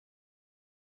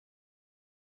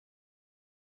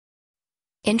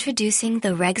Introducing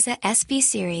the Regza SV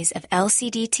series of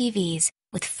LCD TVs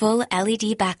with full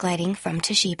LED backlighting from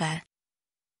Toshiba.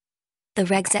 The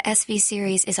Regza SV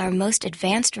series is our most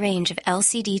advanced range of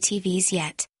LCD TVs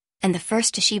yet, and the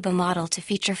first Toshiba model to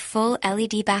feature full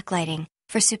LED backlighting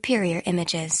for superior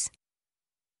images.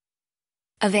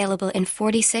 Available in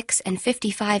 46 and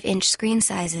 55-inch screen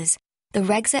sizes, the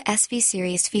Regza SV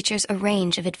series features a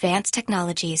range of advanced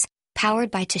technologies powered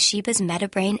by Toshiba's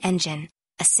MetaBrain engine,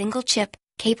 a single chip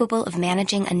capable of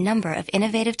managing a number of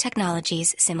innovative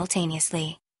technologies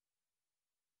simultaneously.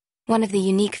 One of the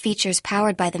unique features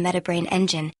powered by the MetaBrain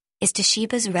engine is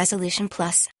Toshiba's Resolution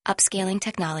Plus upscaling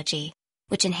technology,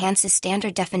 which enhances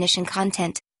standard definition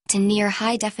content to near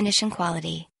high-definition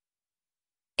quality.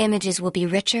 Images will be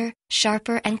richer,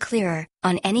 sharper, and clearer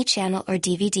on any channel or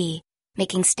DVD,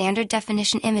 making standard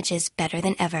definition images better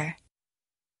than ever.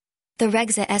 The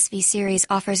Regza SV series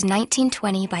offers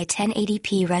 1920 by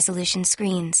 1080p resolution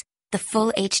screens, the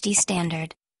full HD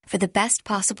standard, for the best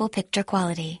possible picture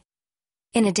quality.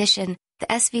 In addition, the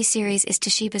SV series is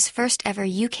Toshiba's first ever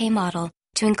UK model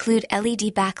to include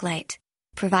LED backlight,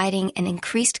 providing an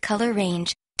increased color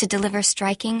range to deliver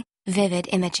striking, vivid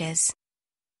images.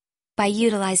 By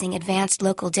utilizing advanced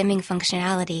local dimming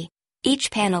functionality,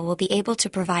 each panel will be able to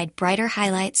provide brighter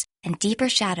highlights and deeper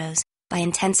shadows by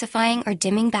intensifying or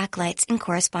dimming backlights in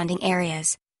corresponding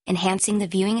areas, enhancing the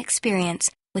viewing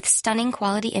experience with stunning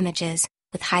quality images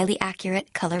with highly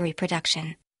accurate color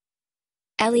reproduction.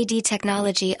 LED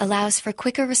technology allows for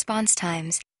quicker response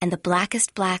times and the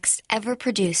blackest blacks ever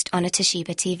produced on a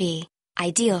Toshiba TV,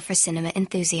 ideal for cinema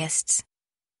enthusiasts.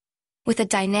 With a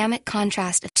dynamic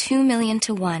contrast of 2 million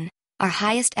to 1, our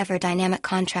highest ever dynamic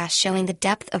contrast showing the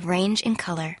depth of range in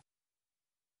color.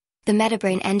 The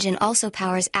MetaBrain engine also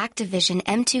powers Activision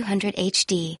M200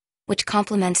 HD, which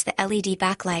complements the LED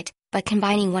backlight by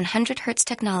combining 100 Hz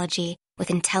technology with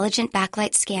intelligent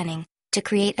backlight scanning to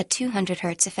create a 200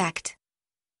 Hz effect.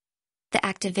 The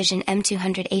Activision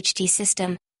M200 HD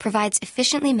system provides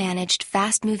efficiently managed,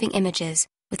 fast-moving images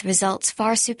with results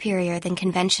far superior than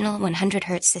conventional 100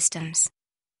 Hz systems.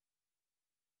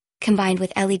 Combined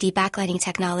with LED backlighting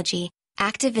technology,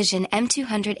 Activision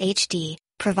M200 HD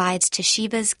provides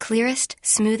Toshiba's clearest,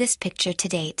 smoothest picture to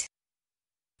date.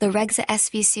 The Regza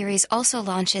SV series also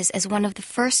launches as one of the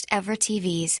first ever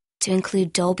TVs to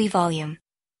include Dolby Volume,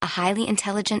 a highly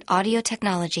intelligent audio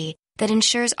technology that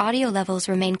ensures audio levels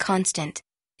remain constant,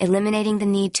 eliminating the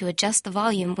need to adjust the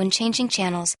volume when changing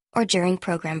channels or during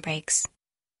program breaks.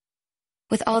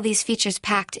 With all these features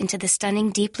packed into the stunning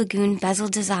Deep Lagoon bezel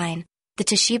design, the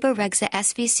Toshiba Regza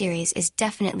SV series is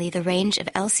definitely the range of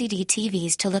LCD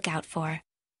TVs to look out for.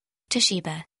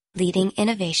 Toshiba, leading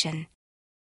innovation.